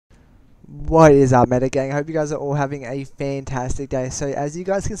What is up, MedoGang? Hope you guys are all having a fantastic day. So as you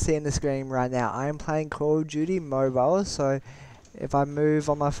guys can see on the screen right now, I am playing Call of Duty Mobile. So if I move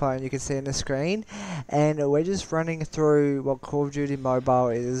on my phone, you can see on the screen, and we're just running through what Call of Duty Mobile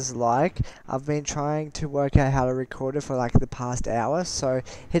is like. I've been trying to work out how to record it for like the past hour, so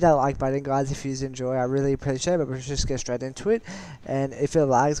hit that like button, guys, if you enjoy. I really appreciate it, but we'll just get straight into it. And if it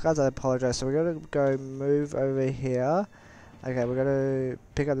lags, guys, I apologize. So we're gonna go move over here. Okay, we're gonna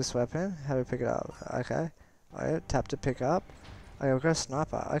pick up this weapon. How do we pick it up? Okay. Alright, tap to pick up. Okay, we've got a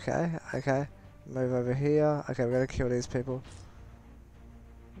sniper. Okay. Move over here. Okay, we gotta kill these people.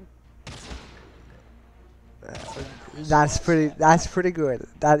 That's pretty good.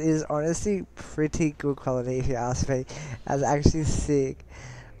 That is honestly pretty good quality if you ask me. That's actually sick.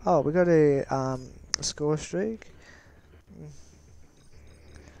 Oh, we got a score streak.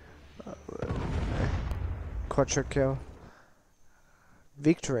 Quadra kill.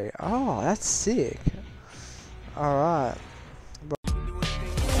 Victory. Oh, that's sick. Alright.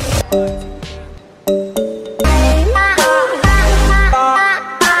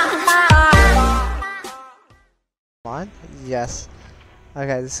 Online? Yes.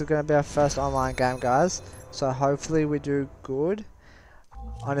 Okay, this is going to be our first online game, guys. So hopefully we do good.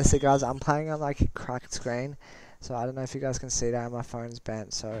 Honestly, guys, I'm playing on like a cracked screen. So I don't know if you guys can see that. My phone's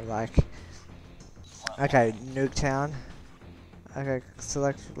bent. So like... Okay, Nuketown. Okay,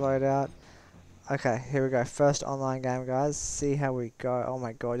 select loadout. Okay, here we go. First online game, guys. See how we go. Oh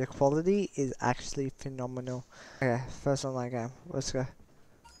my god, the quality is actually phenomenal. Okay, first online game. Let's go.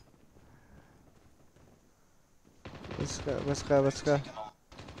 Let's go.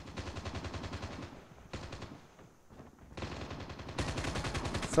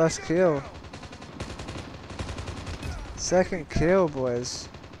 First kill. Second kill, boys.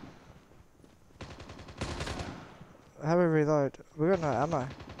 How do we reload? We got no ammo.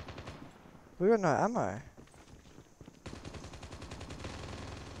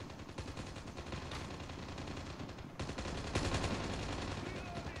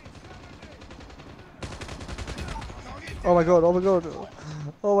 Oh my god. Oh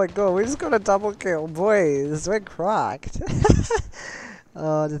my god, we just got a double kill, boys. We're cracked.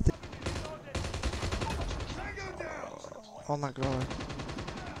 Oh my god.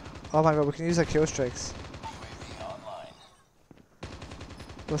 Oh my god, we can use our kill streaks.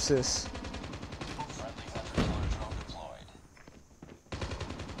 What's this?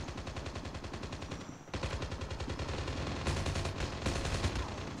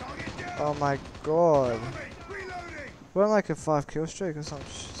 Oh my god. We're on like a 5 kill streak or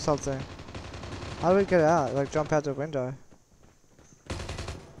something. How do we get out? Like jump out the window?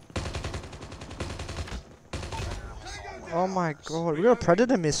 Oh my god, we got a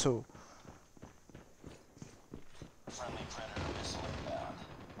predator missile.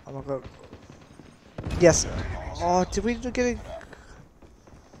 Oh my god. Yes. Oh, did we get it?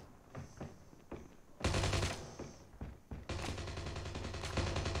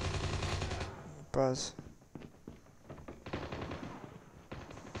 Buzz.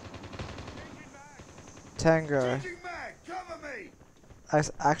 Tango.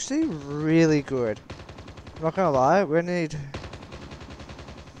 That's actually really good. I'm not gonna lie, we need...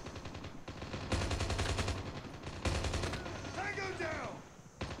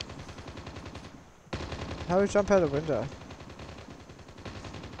 How do we jump out a window?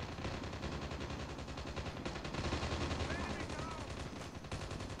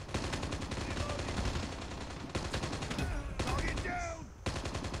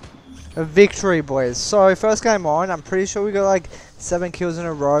 A victory, boys. So first game on, I'm pretty sure we got like 7 kills in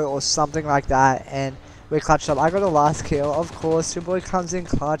a row or something like that, and we clutched up. I got the last kill, of course. Your boy comes in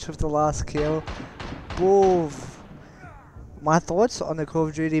clutch with the last kill. Woof. My thoughts on the Call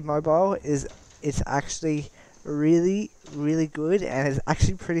of Duty Mobile is it's actually really good, and it's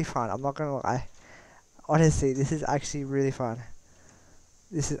actually pretty fun. I'm not gonna lie. Honestly, this is actually really fun.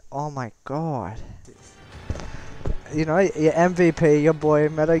 This is, oh my god. You know, your MVP, your boy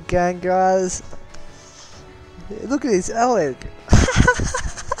MedoGang, guys. Look at his Alec.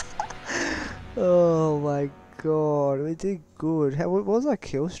 Oh my god, we did good. What was our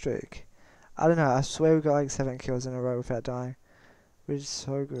kill streak? I don't know, I swear we got like 7 kills in a row without dying. Which is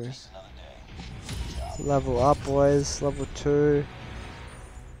so good. Level up, boys. Level 2.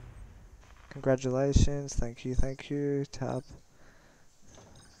 Congratulations. Thank you. Tab.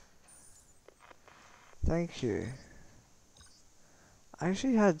 Thank you. I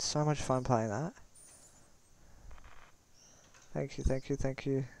actually had so much fun playing that. Thank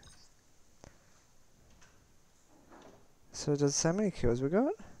you. So does how many kills we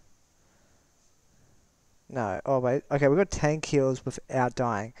got? No. Oh wait. Okay, we got 10 kills without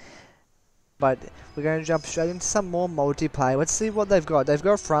dying. But we're going to jump straight into some more multiplayer. Let's see what they've got. They've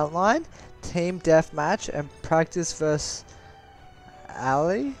got Frontline, Team Deathmatch, and Practice vs.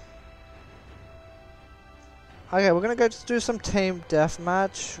 Alley. Okay, we're going to go do some Team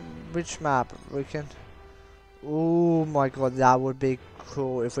Deathmatch. Which map? We can... Oh my god, that would be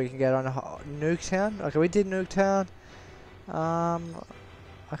cool if we can get on Nuketown. Okay, we did Nuketown.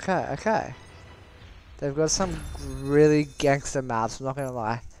 Okay. They've got some really gangster maps, I'm not gonna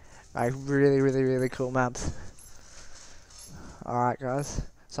lie. Like, really cool maps. Alright, guys.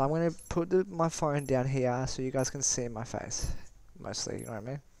 So I'm gonna put my phone down here so you guys can see my face. Mostly, you know what I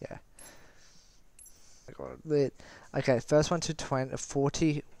mean? Yeah. I got it lit. Okay, first one to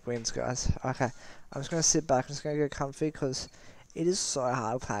 40 wins, guys. Okay, I'm just gonna sit back. I'm just gonna get comfy because it is so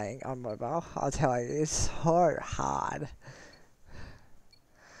hard playing on mobile. I'll tell you, it's so hard.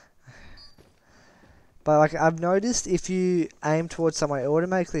 But like, I've noticed if you aim towards someone, it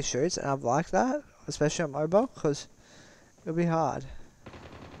automatically shoots, and I've liked that, especially on mobile, because it'll be hard.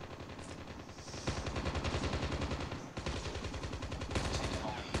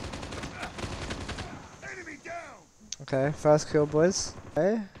 Okay, first kill, boys.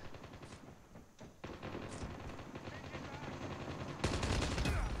 Okay.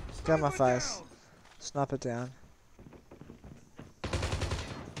 Get my face. Snipe it down.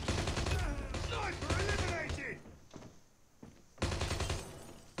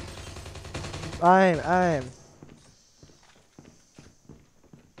 Aim.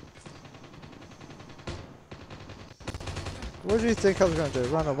 What do you think I was going to do?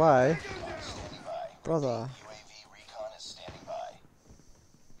 Run away? Brother.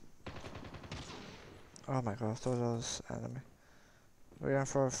 Oh my god, I thought that was enemy. We're going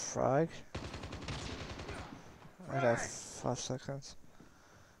for a frag. Okay, 5 seconds.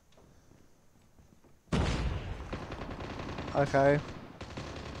 Okay.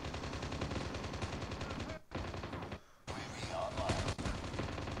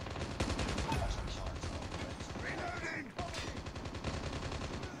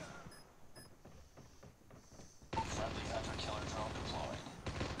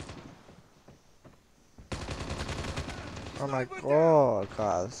 Oh my god,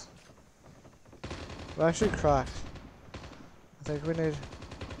 guys. We're actually cracked. I think we need...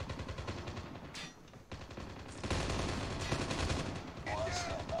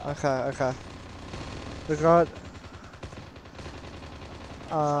 Okay. We got...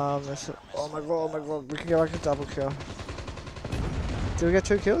 oh my god, we can get like a double kill. Did we get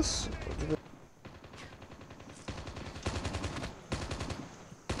 2 kills?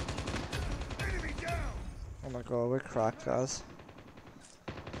 Oh my god, we're cracked, guys.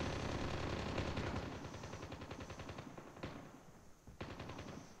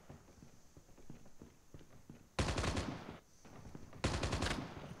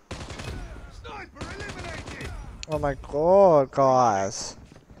 Oh my god, guys.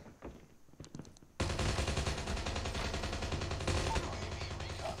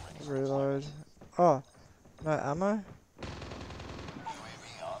 Reload. Oh, no ammo?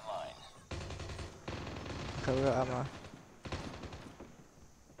 Okay, we got ammo.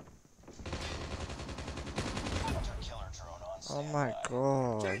 Oh my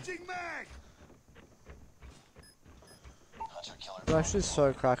god. We're actually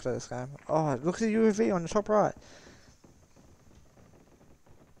so cracked at this game. Oh, look at the UAV on the top right.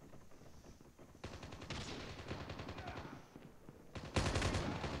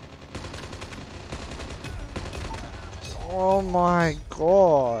 Oh my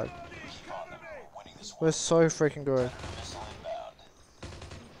god. We're so freaking good.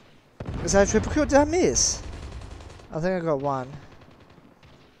 Is that a triple kill? Did I miss? I think I got 1.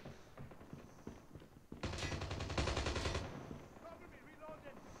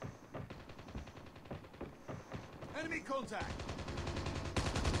 Enemy contact.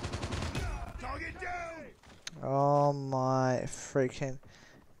 Target down. Oh my freaking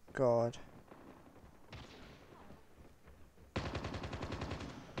god.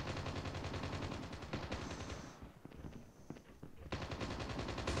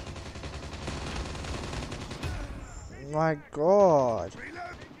 My god.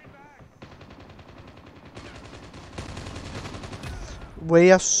 We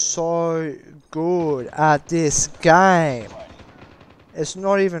are so good at this game. It's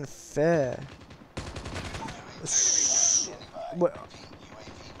not even fair.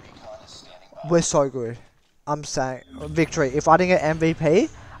 We're so good. I'm saying victory. If I didn't get MVP,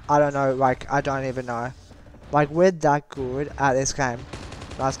 I don't know. Like, I don't even know. Like, we're that good at this game.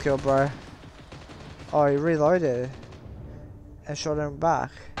 Nice kill, bro. Oh, he reloaded and shot him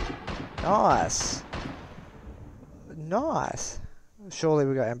back. Nice. Nice. Surely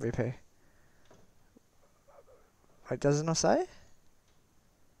we got MVP. Wait, does it not say?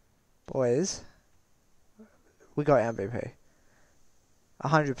 Boys, we got MVP.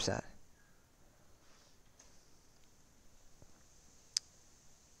 100%.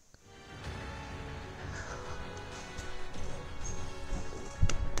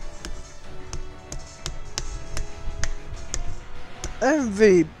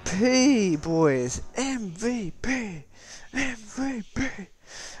 MVP, boys. MVP. MVP.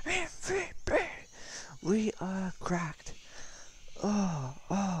 MVP. We are cracked. Oh,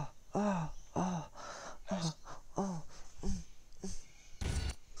 oh, oh, oh, oh, oh.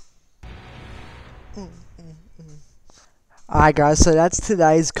 Alright guys, so that's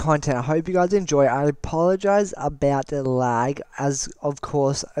today's content. I hope you guys enjoy. I apologize about the lag, as of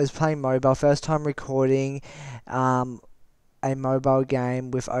course I was playing mobile, first time recording a mobile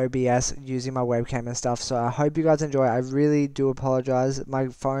game with OBS using my webcam and stuff, so I hope you guys enjoy. I really do apologize. My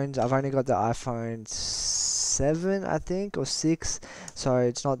phones, I've only got the iPhone 7 I think, or 6, so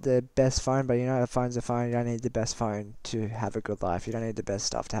it's not the best phone, but you know, a phone's a phone. You don't need the best phone to have a good life. You don't need the best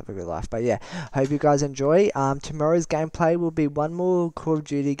stuff to have a good life. But yeah, hope you guys enjoy. Tomorrow's gameplay will be one more Call of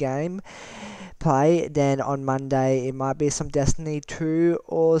Duty game play, then on Monday it might be some Destiny 2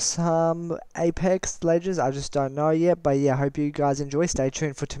 or some Apex Legends. I just don't know yet, but yeah, hope you guys enjoy. Stay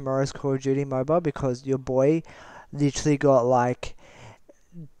tuned for tomorrow's Call of Duty mobile, because your boy literally got like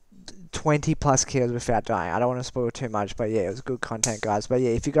 20 plus kills without dying. I don't want to spoil too much, but yeah, it was good content guys. But yeah,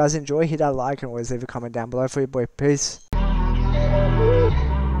 if you guys enjoy, hit that like and always leave a comment down below for your boy. Peace.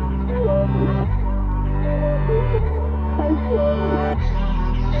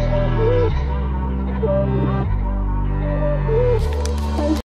 Thank you.